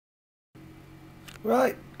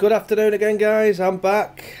Right, good afternoon again guys, I'm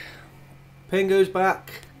back. Pingu's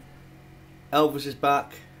back, Elvis is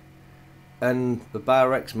back, and the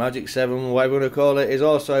Bar X Magic 7, whatever you want to call it, is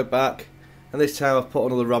also back. And this time I've put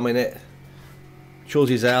another ROM in it.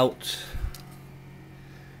 Chuzzy's out.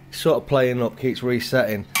 It's sort of playing up, keeps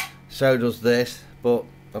resetting. So does this, but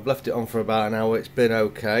I've left it on for about an hour, it's been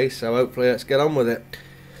okay, so hopefully let's get on with it.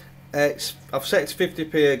 I've set it to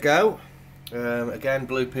 50p a go. Again,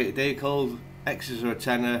 blue Peter decal. X's are a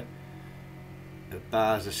tenner,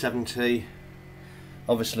 bars are 70.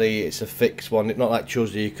 Obviously it's a fixed one, it's not like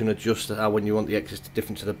Chuzzy, you can adjust how when you want the X's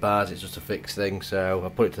different to the bars, it's just a fixed thing, so I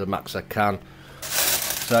put it to the max I can.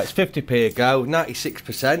 So it's 50p a go,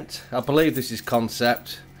 96%, I believe this is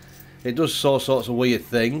concept. It does all sorts of weird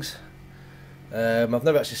things. I've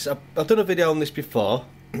never actually, I've done a video on this before,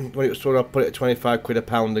 when it was when I put it at 25 quid a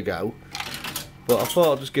pound a go, but I thought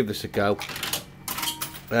I'll just give this a go.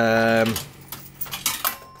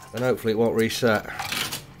 And hopefully it won't reset.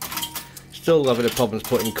 Still having the problems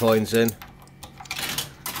putting coins in,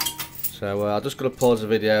 so I'm just going to pause the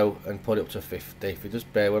video and put it up to 50 if you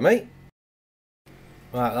just bear with me.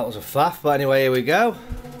 Right, that was a faff, but anyway, here we go.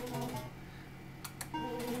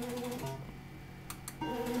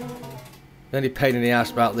 The only pain in the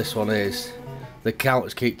ass about this one is the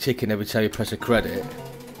counters keep ticking every time you press a credit.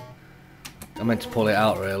 I meant to pull it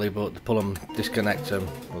out really, but to pull them, disconnect them,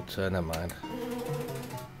 but never mind.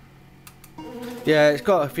 Yeah, it's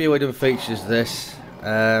got a few hidden features, this.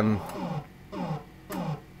 Thought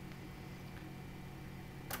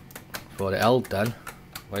it held then.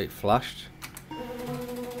 Wait, it flashed. So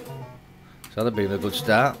that'd been a good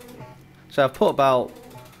start. So I've put about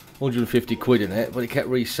 150 quid in it, but it kept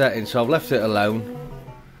resetting, so I've left it alone.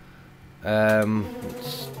 I'm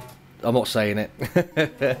not saying it.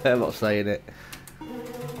 I'm not saying it.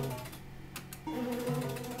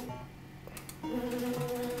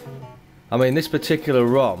 I mean, this particular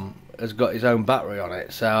ROM has got its own battery on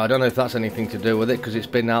it, so I don't know if that's anything to do with it, because it's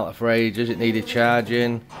been out for ages, it needed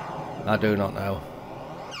charging. I do not know.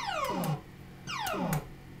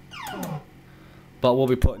 But we'll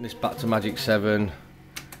be putting this back to Magic 7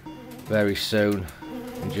 very soon,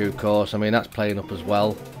 in due course. I mean, that's playing up as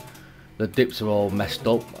well. The dips are all messed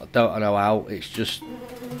up, I don't know how, it's just,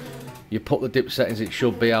 you put the dip settings it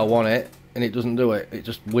should be, I want it, and it doesn't do it, it's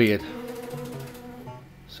just weird.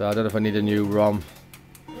 So I don't know if I need a new ROM,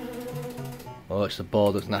 or it's the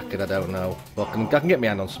board that's knackered, I don't know. But I can get my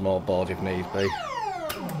hand on small board if need be.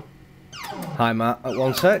 Hi Matt, at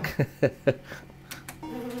one sec.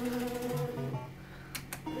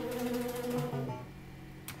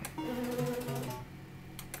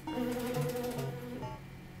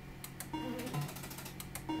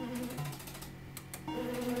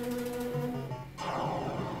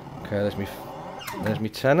 Okay, there's me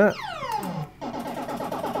tenner.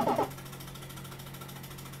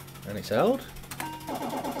 And it's held.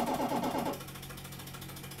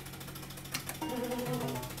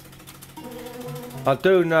 I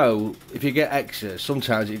do know if you get X's,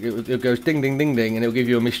 sometimes it goes ding ding ding ding and it'll give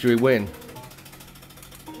you a mystery win.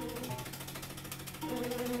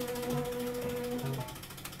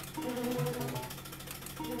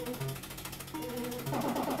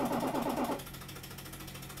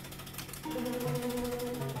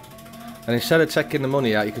 And instead of taking the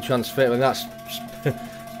money out, you can transfer it, and that's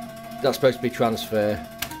that's supposed to be transfer,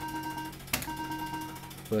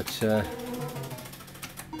 but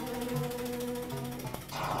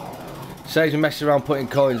saves me messing around putting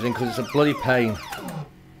coins in because it's a bloody pain.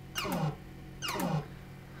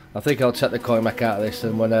 I think I'll take the coin back out of this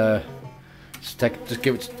and when just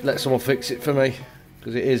give it, let someone fix it for me,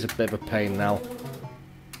 because it is a bit of a pain now.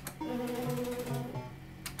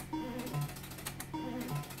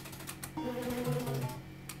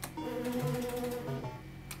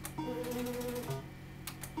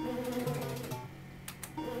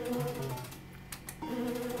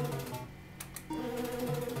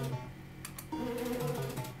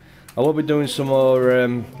 I will be doing some more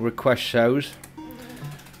request shows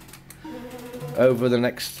over the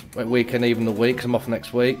next week and even the week, 'cause I'm off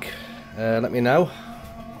next week. Let me know.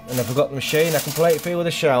 And if I've got the machine, I can play it for you with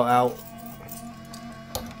a shout out.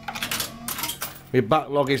 My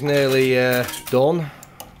backlog is nearly done.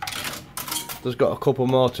 There's got a couple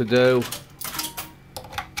more to do.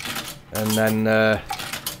 And then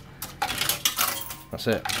that's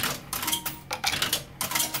it.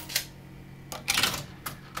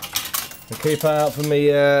 And keep an eye out for me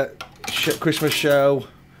Christmas show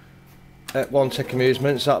at One Tech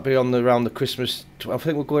Amusements. That'll be on around the Christmas. I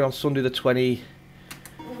think we're going on Sunday the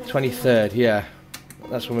 23rd. Yeah,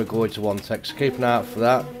 that's when we're going to One Tech. So keep an eye out for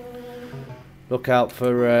that. look out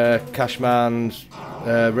for Cashman's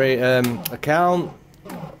account,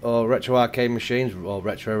 or Retro Arcade Machines, or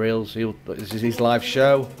Retro Reels. This is his live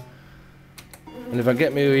show. And if I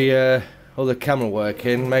get my other camera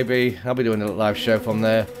working, maybe I'll be doing a live show from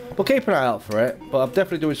there. But keep an eye out for it. But I'm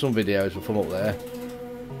definitely doing some videos from up there.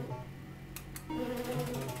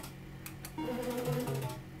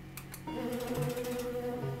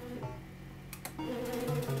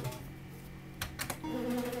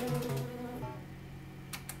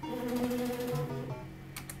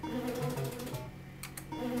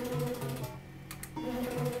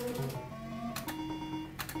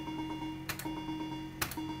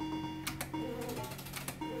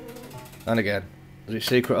 And again, is it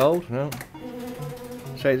secret hold? No.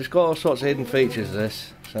 So it's got all sorts of hidden features,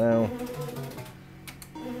 this. So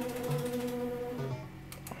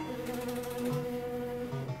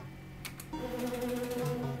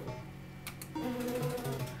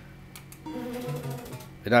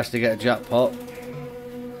be nice to get a jackpot.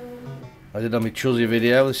 I did on my Chuzzy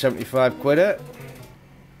video with 75 quid it.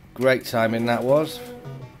 Great timing that was.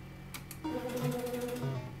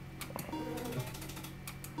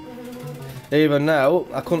 Even now,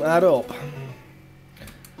 I couldn't add up.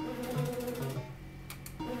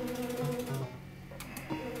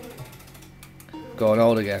 Go on,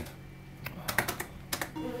 hold again.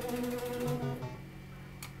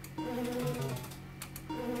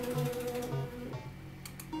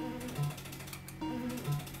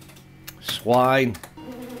 Swine.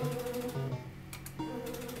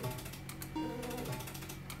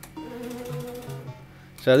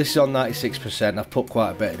 So this is on 96%, I've put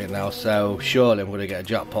quite a bit in it now, so surely I'm going to get a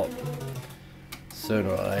jackpot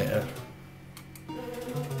sooner or later.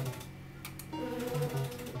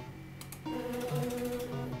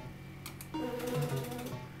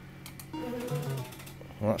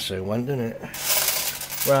 Well, that soon went, didn't it?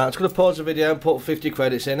 Right, I'm just going to pause the video and put 50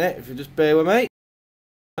 credits in it, if you just bear with me.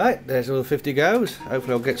 Right, there's all the 50 goes,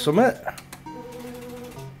 hopefully I'll get some of it.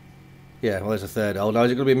 Yeah, well there's a third hold. Now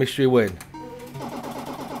is it going to be a mystery win?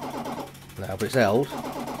 No, but it's held.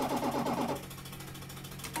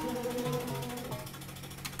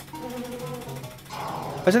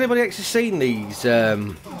 Has anybody actually seen these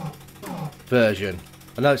version?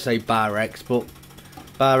 I know it's say Bar X, but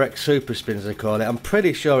Bar X Super Spins they call it. I'm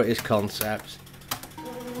pretty sure it is concept.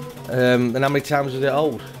 And how many times is it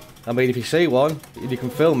hold? I mean, if you see one, if you can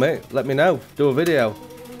film it, let me know. Do a video.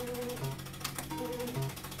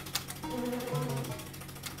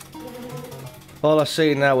 All I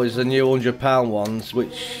see now is the new £100 ones,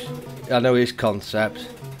 which I know is concept.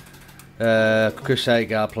 Chris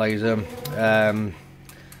Agar plays them.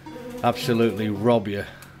 Absolutely rob you.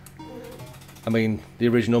 I mean, the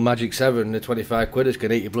original Magic 7, the 25 quid is going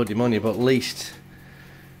to eat your bloody money, but at least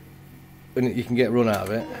you can get run out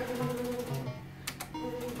of it.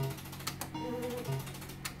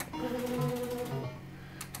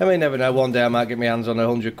 I mean, never know, one day I might get my hands on a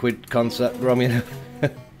 100 quid concept ROM, you know.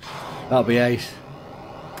 That'll be ace.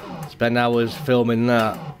 Spend hours filming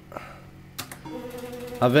that.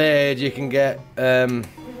 I've heard you can get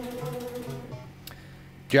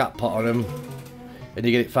jackpot on them and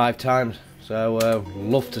you get it 5 times. So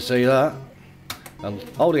love to see that. And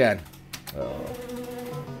hold again. Oh.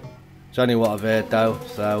 It's only what I've heard though,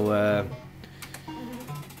 so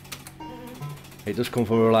it does come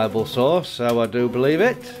from a reliable source, so I do believe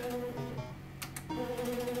it.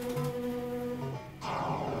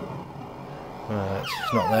 Right,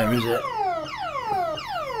 it's not there, is it?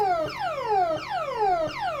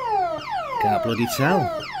 Can't bloody tell.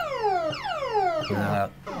 No.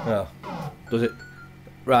 Oh, does it?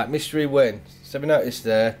 Right, mystery win. So have you noticed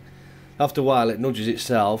there? After a while it nudges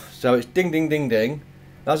itself, so it's ding ding ding ding.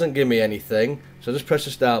 It doesn't give me anything, so just press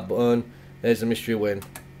the start button. There's the mystery win.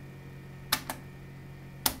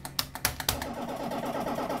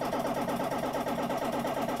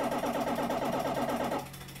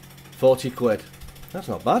 £40. That's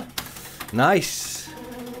not bad. Nice.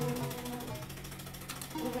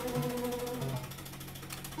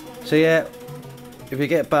 So yeah, if you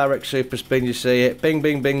get Bar X Super Spin, you see it. Bing,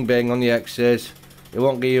 bing, bing, bing on the X's. It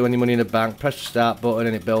won't give you any money in the bank. Press the start button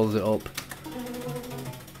and it builds it up.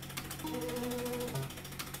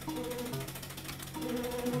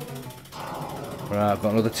 Right, I've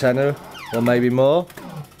got another tenner. Or maybe more.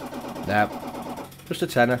 No. Just a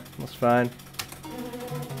tenner. That's fine.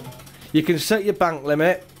 You can set your bank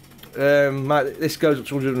limit. This goes up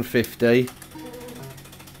to 150.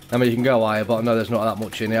 I mean, you can go higher, but I know there's not that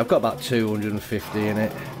much in it. I've got about 250 in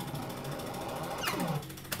it.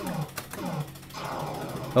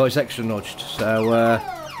 Oh, it's extra nudged, so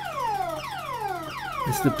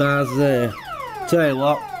it's the bars there. Tell you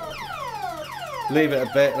what, Leave it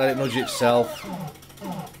a bit, let it nudge itself.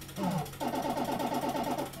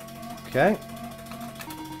 Okay.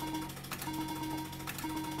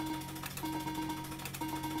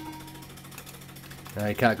 No,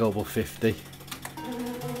 you can't go above 50.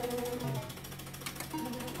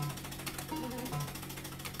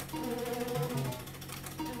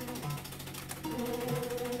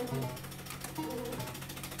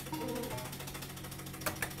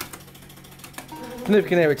 I don't know if you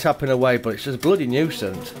can hear it tapping away, but it's just a bloody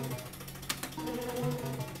nuisance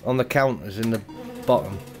on the counters in the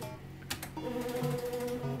bottom.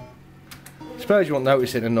 I suppose you won't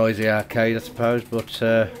notice it in a noisy arcade, I suppose, but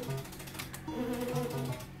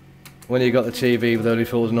when you got the TV with Only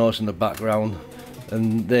Fools and Horses in the background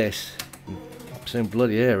and this, I soon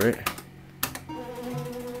bloody hear it.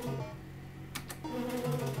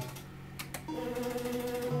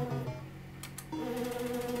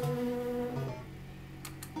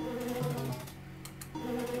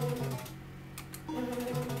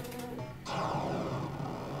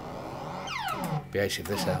 Be ace if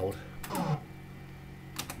this held.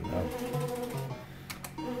 No.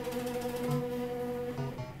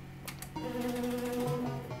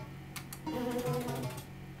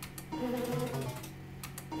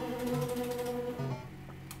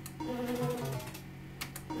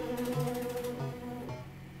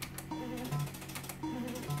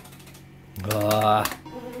 Ah.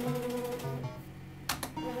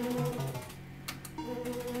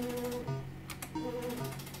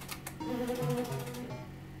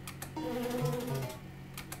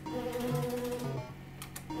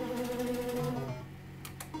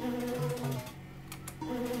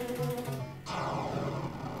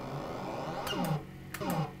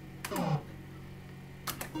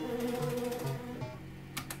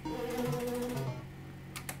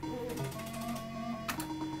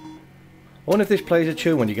 I wonder if this plays a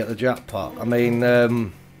tune when you get the jackpot. I mean,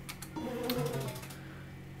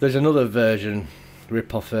 there's another version,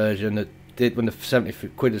 rip-off version, that did when the 70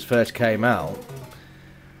 quid first came out.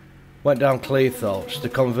 Went down Cleethorpes to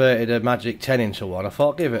converted a Magic 10 into one. I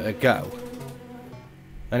thought, give it a go.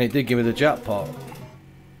 And it did give me the jackpot.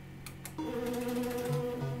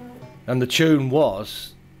 And the tune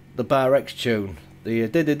was the Bar X tune. The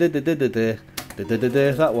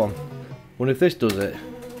that one. Wonder if this does it.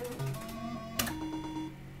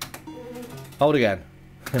 Hold again.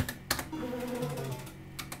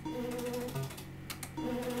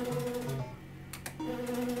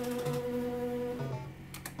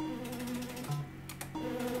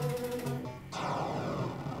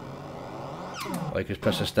 Or you can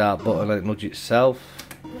press the start button and let it nudge itself.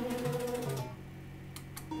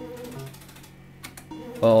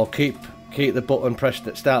 Or keep the button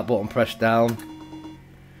pressed, start button pressed down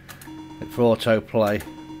for auto play.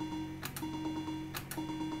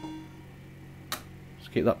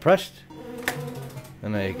 Keep that pressed,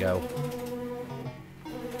 and there you go.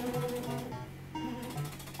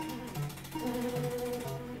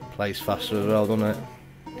 Plays faster as well, doesn't it?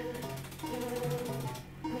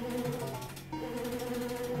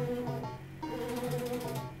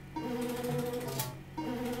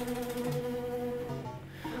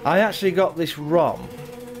 I actually got this ROM.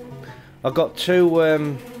 I got two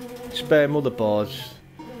spare motherboards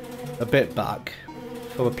a bit back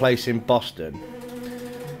from a place in Boston.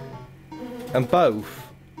 And both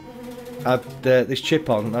had this chip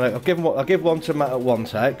on, and I give one to Matt at One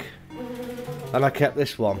Tech, and I kept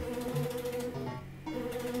this one.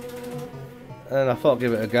 And I thought I'd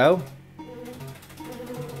give it a go.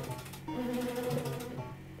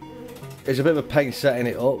 It's a bit of a pain setting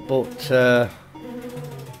it up, but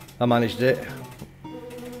I managed it.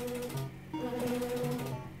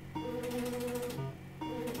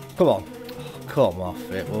 Come on, come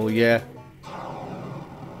off it, will ya?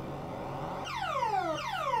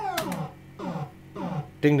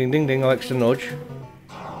 Ding ding ding ding, extra nudge.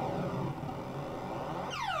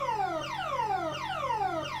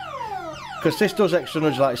 Because this does extra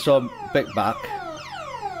nudge like so big back.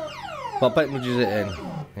 But I bet it nudges it in.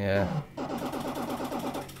 Yeah.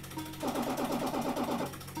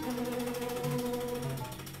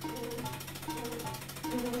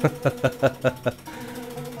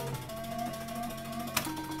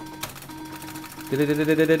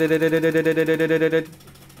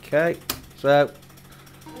 Okay, so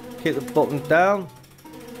keep the button down.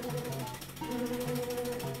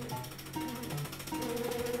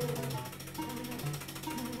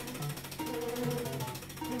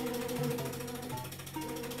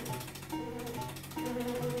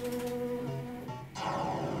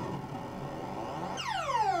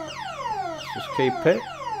 Just keep it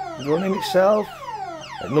running itself.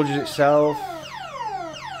 It nudges itself.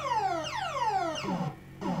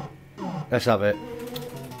 Let's have it.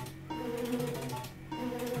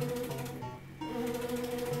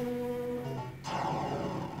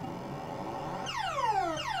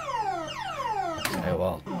 Okay,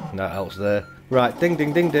 well, no else there. Right, ding,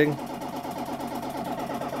 ding, ding, ding.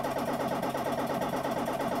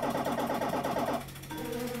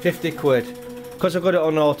 £50. Because I've got it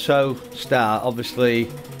on auto start, obviously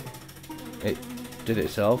it did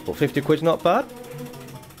itself, but £50's not bad.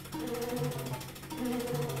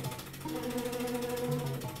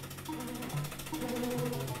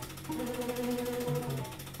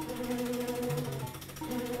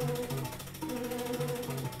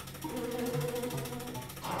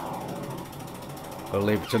 I'll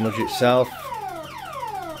leave it to nudge itself.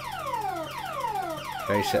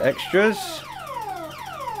 Face it extras.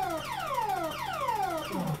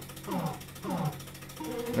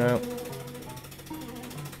 No.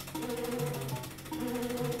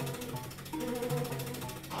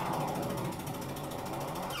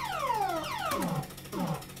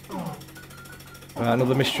 Right,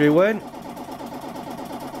 another mystery win.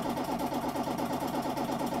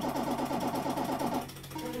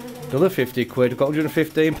 Another £50. Got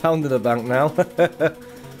 £115 in the bank now.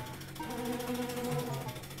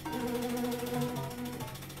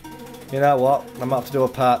 You know what? I might have to do a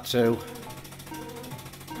part 2.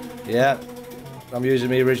 Yeah, I'm using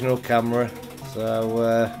my original camera,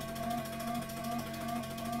 so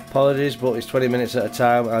apologies, but it's 20 minutes at a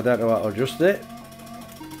time. I don't know how to adjust it.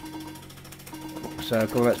 So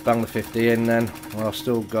come on, let's bang the 50 in then. Well, I've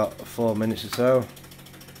still got 4 minutes or so.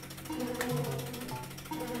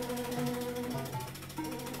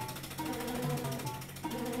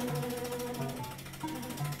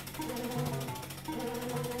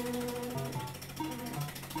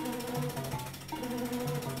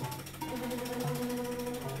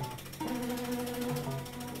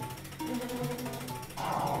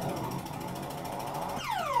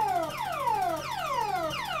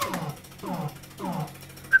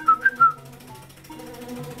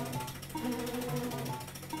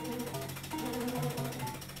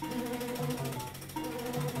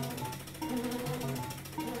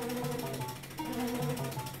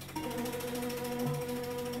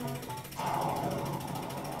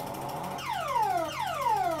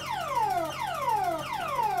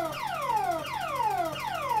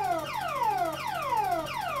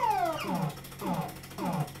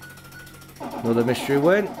 Another mystery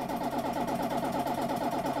win.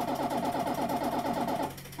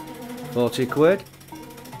 40 quid.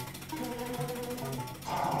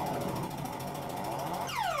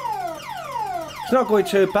 It's not going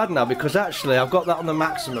too bad now because actually I've got that on the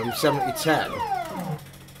maximum 70-10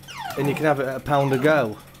 and you can have it at £1 a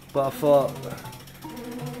go. But I thought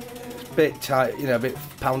it's a bit tight, you know, a bit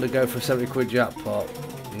 £1 a go for a 70 quid jackpot.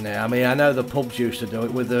 Nah, I mean I know the pubs used to do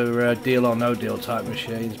it with their deal or no deal type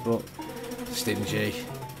machines, but stingy.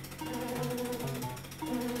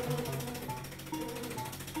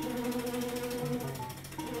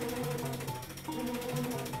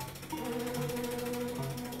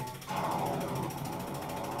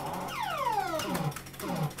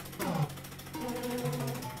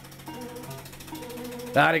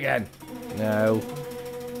 That again. No.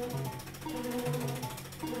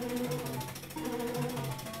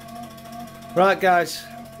 Right guys,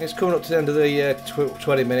 it's coming up to the end of the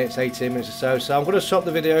 20 minutes, 18 minutes or so I'm going to stop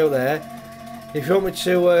the video there. If you want me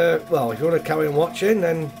to, well, if you want to carry on watching,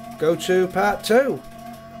 then go to part 2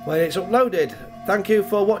 when it's uploaded. Thank you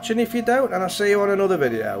for watching if you don't, and I'll see you on another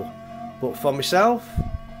video. But for myself,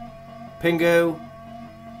 Pingu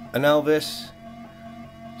and Elvis,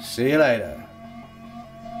 see you later.